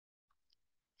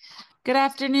Good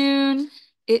afternoon.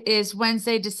 It is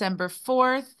Wednesday, December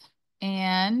 4th,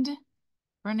 and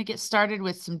we're going to get started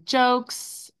with some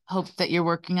jokes. Hope that you're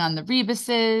working on the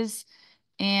rebuses,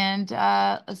 and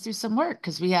let's do some work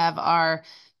because we have our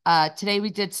today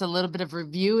we did a little bit of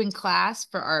review in class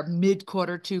for our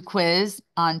mid-quarter two quiz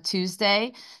on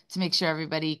Tuesday to make sure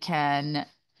everybody can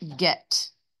get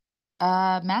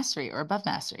mastery or above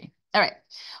mastery. All right.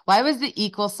 Why was the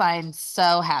equal sign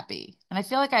so happy? And I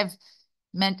feel like I've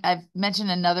mentioned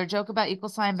another joke about equal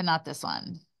sign, but not this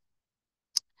one.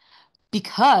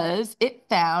 Because it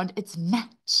found its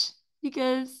match.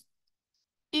 Because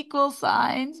equal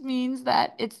signs means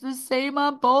that it's the same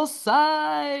on both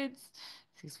sides.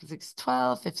 6 plus 6 is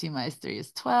 12, 15 minus 3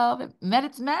 is 12. It met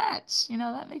its match.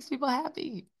 That makes people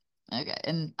happy. Okay.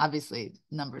 And obviously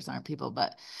numbers aren't people,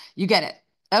 but you get it.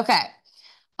 Okay.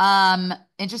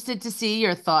 Interested to see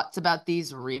your thoughts about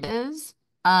these readers.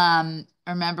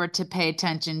 Remember to pay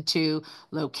attention to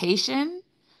location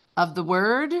of the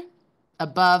word,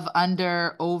 above,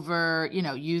 under, over,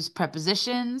 use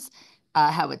prepositions,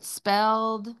 how it's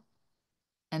spelled,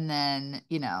 and then,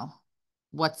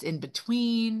 what's in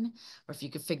between, or if you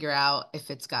could figure out if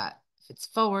it's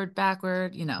forward,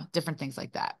 backward, different things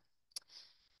like that.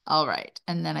 All right.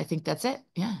 And then I think that's it.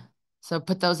 Yeah. So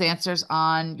put those answers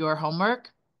on your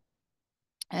homework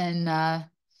and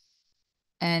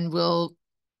we'll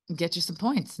get you some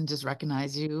points and just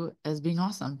recognize you as being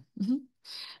awesome.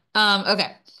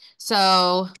 Okay,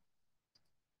 so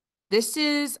this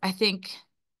is, I think,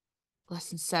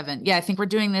 lesson 7. Yeah, I think we're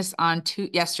doing this on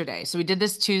yesterday. So we did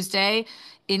this Tuesday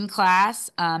in class.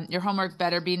 Your homework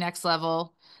better be next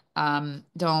level.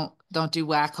 Don't do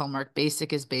whack homework.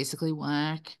 Basic is basically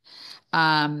whack.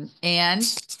 And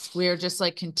we're just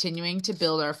like continuing to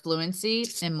build our fluency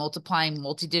in multiplying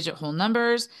multi-digit whole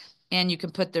numbers. And you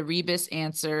can put the rebus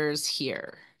answers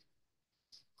here.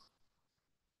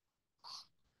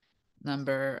 I don't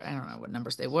know what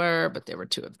numbers they were, but there were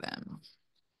 2 of them.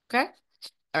 Okay.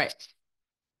 All right.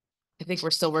 I think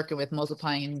we're still working with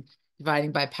multiplying and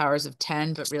dividing by powers of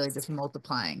 10, but really just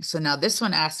multiplying. So now this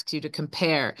one asks you to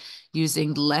compare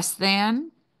using less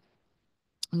than,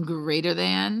 greater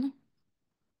than,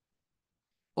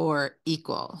 or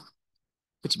equal,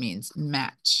 which means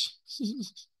match.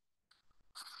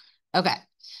 Okay.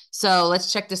 So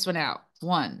let's check this one out.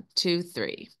 1, 2,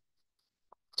 3,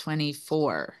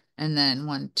 24. And then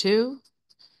 1, 2,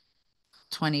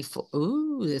 24.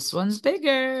 Ooh, this one's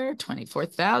bigger.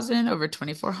 24,000 over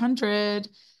 2,400.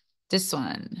 This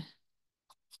one.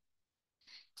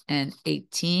 And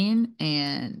 18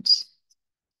 and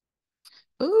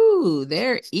ooh,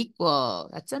 they're equal.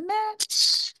 That's a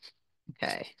match.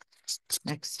 Okay.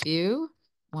 Next few.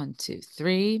 1, 2,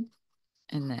 3.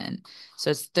 And then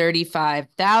so it's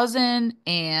 35,000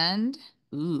 and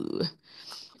ooh,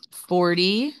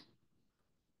 40,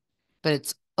 but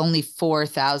it's only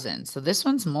 4,000. So this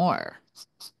one's more.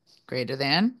 Greater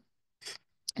than.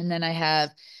 And then I have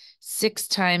 6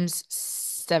 times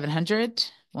 700.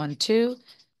 1, 2,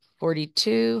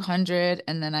 4,200.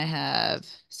 And then I have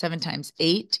 7 times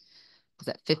 8. Was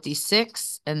that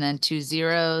 56? And then 2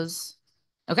 zeros.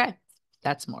 Okay,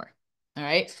 that's more. All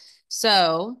right.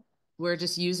 So we're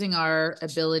just using our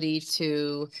ability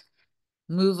to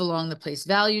move along the place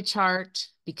value chart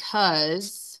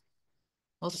because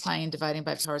multiplying and dividing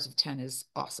by powers of 10 is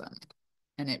awesome.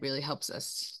 And it really helps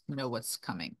us know what's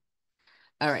coming.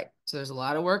 All right, so there's a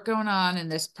lot of work going on in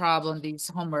this problem,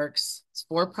 these homeworks. It's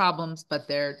 4 problems, but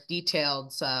they're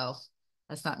detailed, so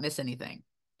let's not miss anything.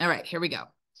 All right, here we go.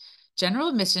 General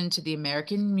admission to the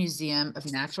American Museum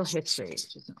of Natural History,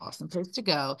 which is an awesome place to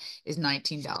go, is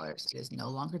 $19. It is no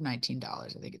longer $19. I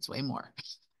think it's way more.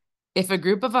 If a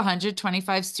group of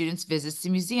 125 students visits the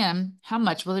museum, how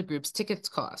much will the group's tickets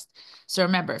cost? So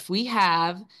remember, if we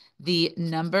have the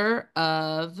number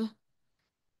of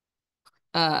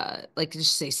like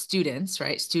just say students,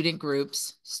 right? Student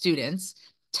groups, students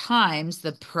times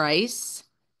the price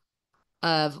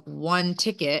of 1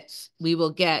 ticket, we will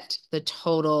get the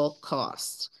total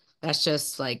cost. That's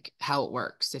just like how it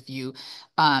works. If you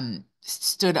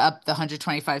stood up the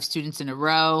 125 students in a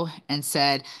row and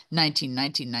said 19,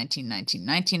 19, 19, 19,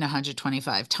 19,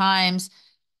 125 times,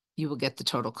 you will get the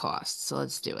total cost. So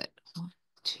let's do it. 1,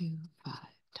 2, 5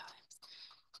 times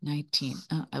 19.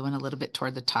 Oh, I went a little bit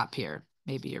toward the top here.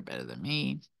 Maybe you're better than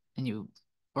me and you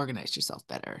organized yourself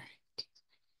better.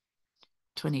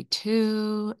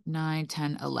 22, 9,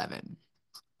 10, 11.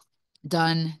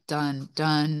 Done, done,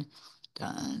 done,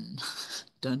 done,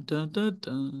 dun, dun, dun,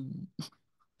 dun.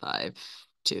 5,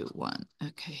 2, 1.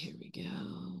 Okay, here we go.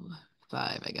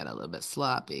 5, I got a little bit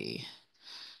sloppy.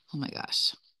 Oh my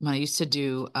gosh. When I used to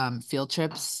do field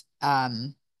trips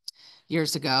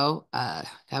years ago.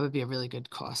 That would be a really good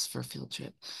cost for a field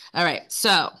trip. All right,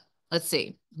 so let's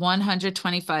see.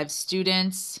 125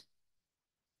 students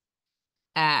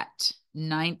at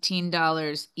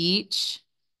 $19 each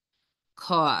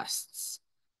costs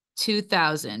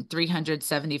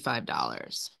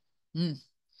 $2,375. Oh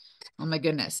my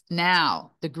goodness.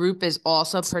 Now the group is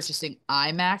also purchasing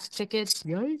IMAX tickets.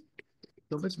 Yikes.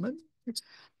 So much money.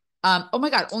 Oh my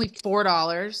God, only $4.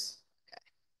 Okay.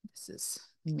 This is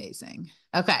amazing.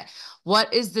 Okay.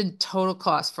 What is the total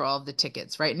cost for all of the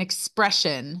tickets? Write an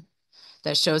expression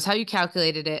that shows how you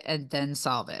calculated it and then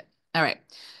solve it. All right.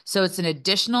 So it's an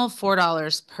additional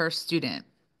 $4 per student.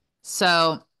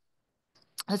 So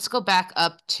let's go back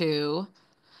up to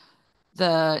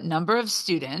the number of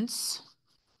students,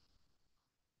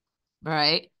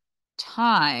 right?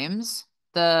 Times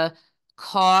the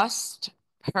cost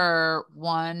per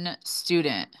one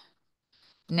student.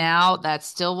 Now that's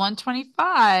still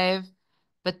 125,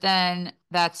 but then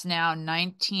that's now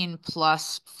 19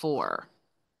 plus 4.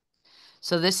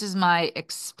 So this is my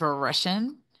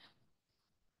expression.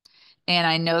 And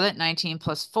I know that 19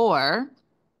 plus 4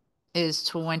 is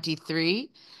 23.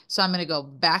 So I'm going to go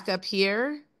back up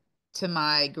here to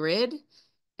my grid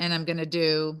and I'm going to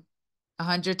do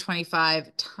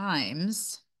 125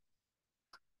 times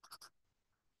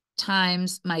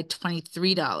my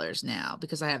 $23 now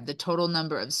because I have the total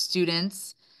number of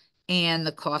students and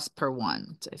the cost per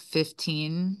one. So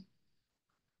 15.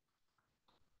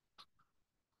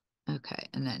 Okay.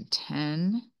 And then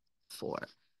 10, 4.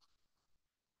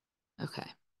 Okay.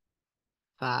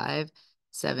 5,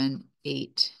 7,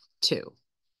 8, 2.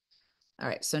 All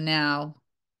right. So now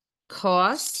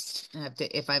cost, I have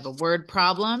to, if I have a word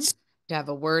problem, to have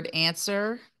a word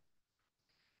answer.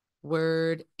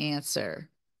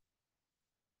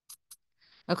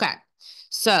 Okay.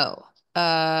 So,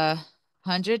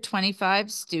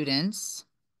 125 students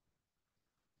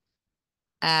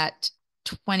at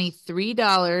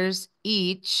 $23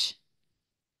 each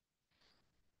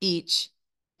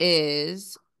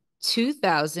is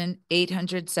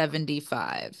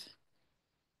 2,875,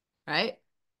 right?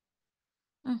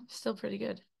 Still pretty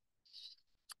good.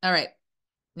 All right.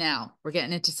 Now we're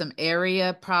getting into some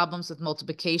area problems with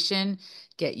multiplication.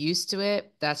 Get used to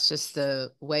it. That's just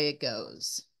the way it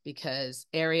goes because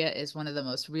area is one of the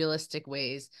most realistic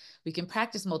ways we can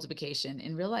practice multiplication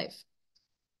in real life.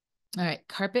 All right,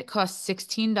 carpet costs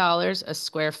 $16 a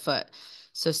square foot.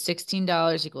 So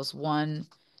 $16 equals 1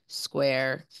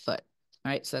 square foot.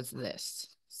 All right, so that's this,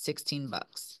 16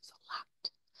 bucks. It's a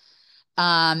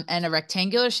lot. And a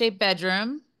rectangular shaped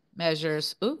bedroom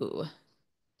measures,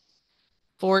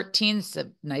 14, it's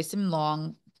a nice and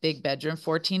long, big bedroom,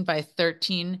 14 by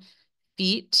 13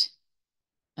 feet.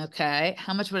 Okay,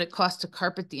 how much would it cost to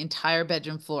carpet the entire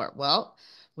bedroom floor? Well,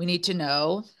 we need to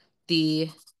know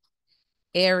the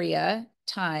area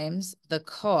times the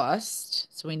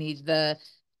cost. So we need the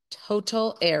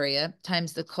total area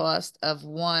times the cost of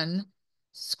 1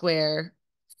 square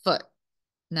foot.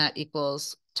 And that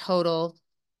equals total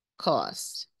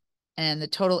cost. And the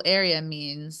total area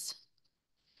means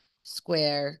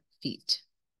square feet.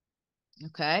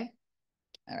 Okay.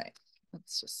 All right.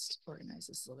 Let's just organize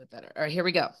this a little bit better. All right, here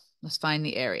we go. Let's find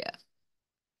the area.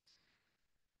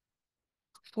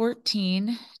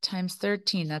 14 times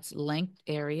 13, that's length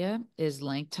area, is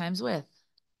length times width.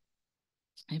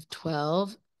 I have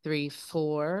 12, 3,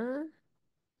 4.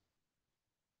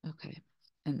 Okay.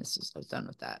 And this is, I was done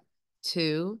with that.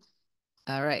 2.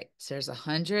 All right. So there's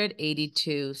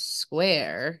 182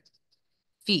 square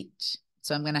feet.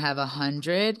 So I'm going to have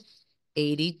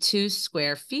 182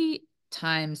 square feet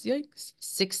times, yikes,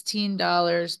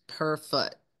 $16 per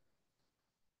foot.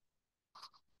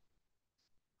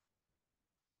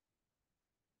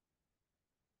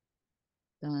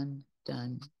 Done,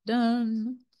 done,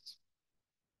 done.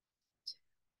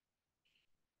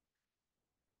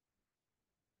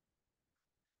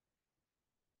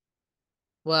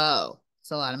 Whoa,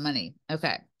 it's a lot of money.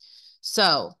 Okay.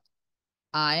 So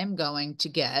I am going to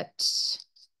get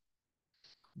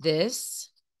this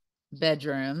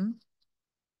bedroom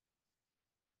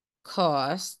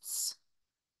costs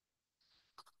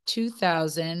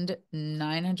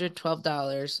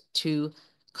 $2,912 to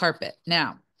carpet.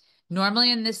 Now,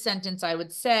 normally in this sentence, I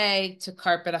would say to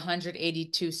carpet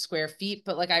 182 square feet,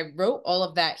 but like I wrote all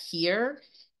of that here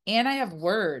and I have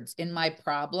words in my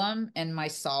problem and my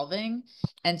solving.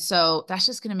 And so that's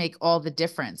just going to make all the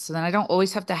difference. So then I don't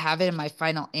always have to have it in my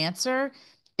final answer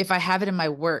if I have it in my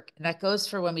work. And that goes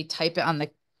for when we type it on the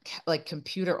like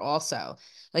computer also.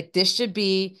 Like this should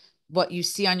be what you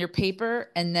see on your paper,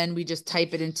 and then we just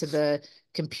type it into the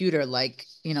computer, like,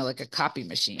 like a copy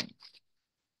machine.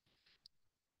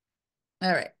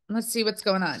 All right, let's see what's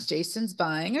going on. Jason's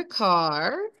buying a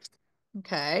car.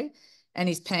 Okay. And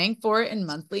he's paying for it in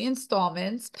monthly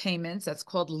installments, payments. That's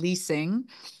called leasing.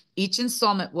 Each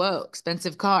installment, whoa,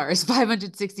 expensive car is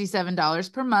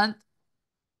 $567 per month.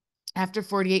 After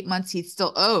 48 months, he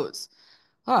still owes.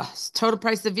 Oh, total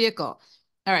price of the vehicle.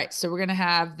 All right. So we're going to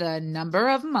have the number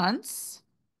of months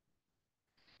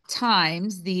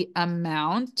times the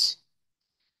amount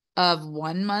of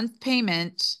 1 month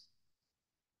payment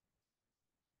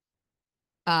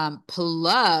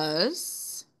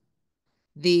plus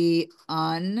the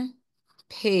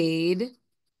unpaid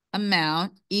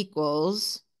amount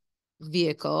equals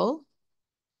vehicle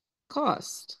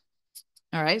cost.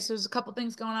 All right, so there's a couple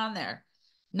things going on there.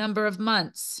 Number of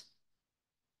months,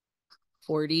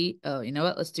 40. Oh, you know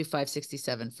what? Let's do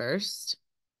 567 first.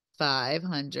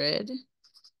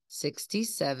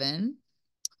 567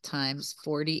 times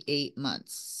 48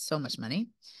 months. So much money.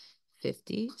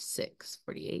 56,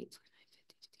 48,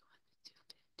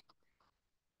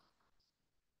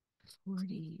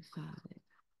 45,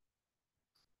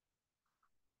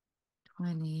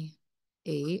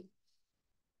 28.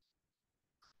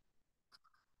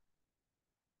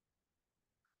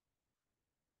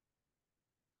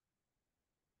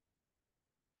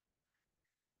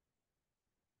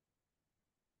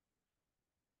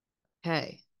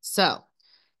 Okay, so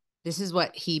this is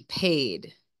what he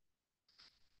paid,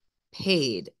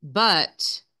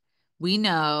 but we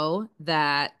know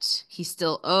that he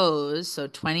still owes, so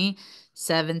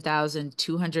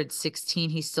 27,216,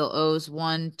 he still owes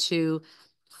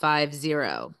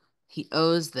 1250. He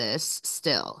owes this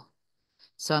still.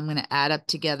 So I'm going to add up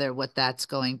together what that's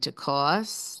going to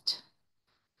cost.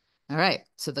 All right,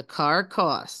 so the car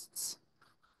costs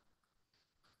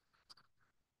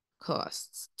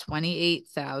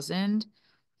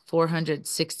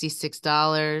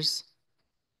 $28,466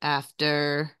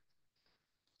 after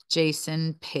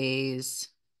Jason pays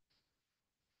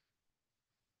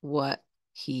what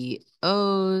he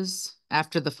owes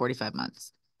after the 45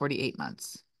 months, 48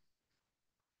 months.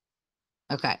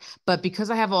 Okay. But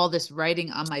because I have all this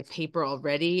writing on my paper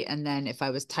already, and then if I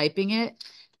was typing it,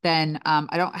 then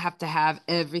I don't have to have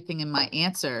everything in my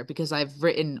answer because I've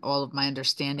written all of my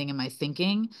understanding and my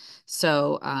thinking.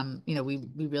 So, we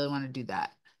really want to do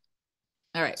that.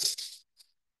 All right.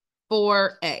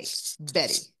 4A,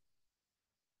 Betty.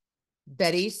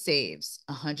 Betty saves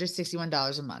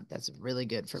 $161 a month. That's really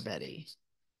good for Betty.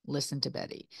 Listen to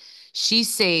Betty. She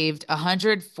saved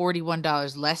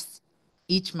 $141 less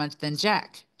each month than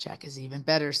Jack. Jack is even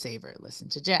better saver. Listen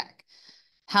to Jack.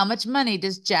 How much money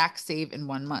does Jack save in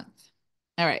 1 month?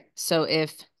 All right. So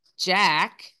if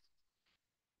Jack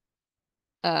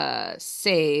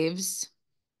saves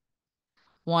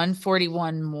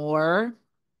 141 more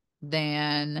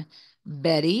than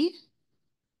Betty,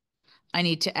 I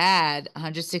need to add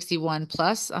 161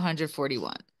 plus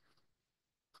 141.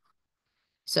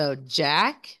 So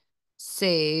Jack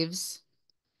saves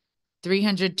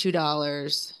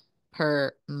 $302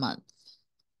 per month.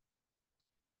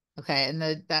 Okay, and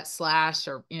that slash,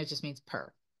 or it just means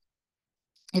per.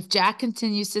 If Jack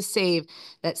continues to save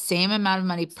that same amount of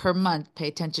money per month, pay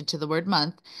attention to the word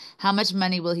month, how much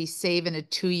money will he save in a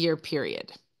 2-year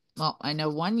period? Well, I know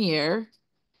 1 year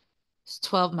is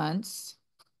 12 months,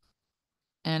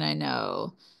 and I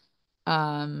know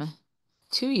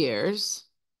 2 years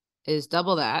is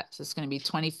double that, so it's going to be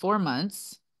 24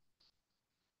 months.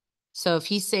 So if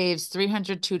he saves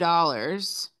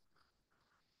 $302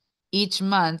 each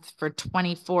month for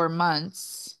 24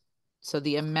 months, so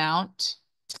the amount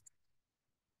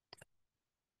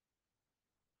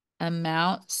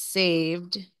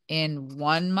saved in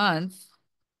 1 month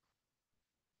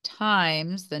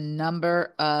times the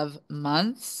number of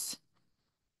months,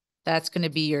 that's going to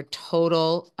be your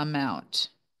total amount.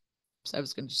 So I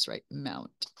was going to just write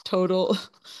amount, total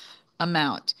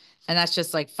amount. And that's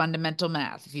just like fundamental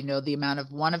math. If you know the amount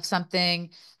of one of something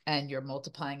and you're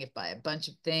multiplying it by a bunch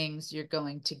of things, you're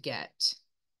going to get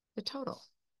the total,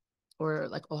 or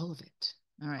like all of it.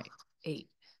 All right, 8.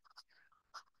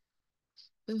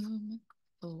 Boom,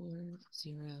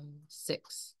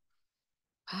 406.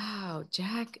 Wow,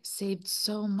 Jack saved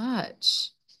so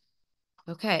much.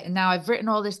 Okay, and now I've written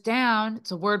all this down.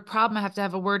 It's a word problem. I have to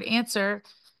have a word answer.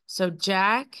 So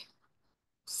Jack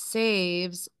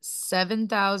saves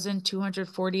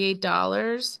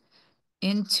 $7,248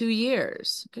 in 2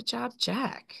 years. Good job,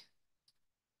 Jack.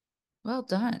 Well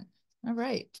done. All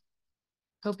right.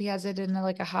 Hope he has it in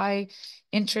like a high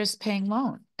interest paying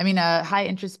loan. I mean, a high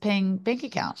interest paying bank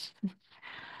account.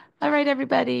 All right,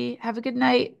 everybody. Have a good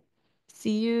night.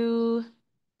 See you.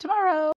 tomorrow.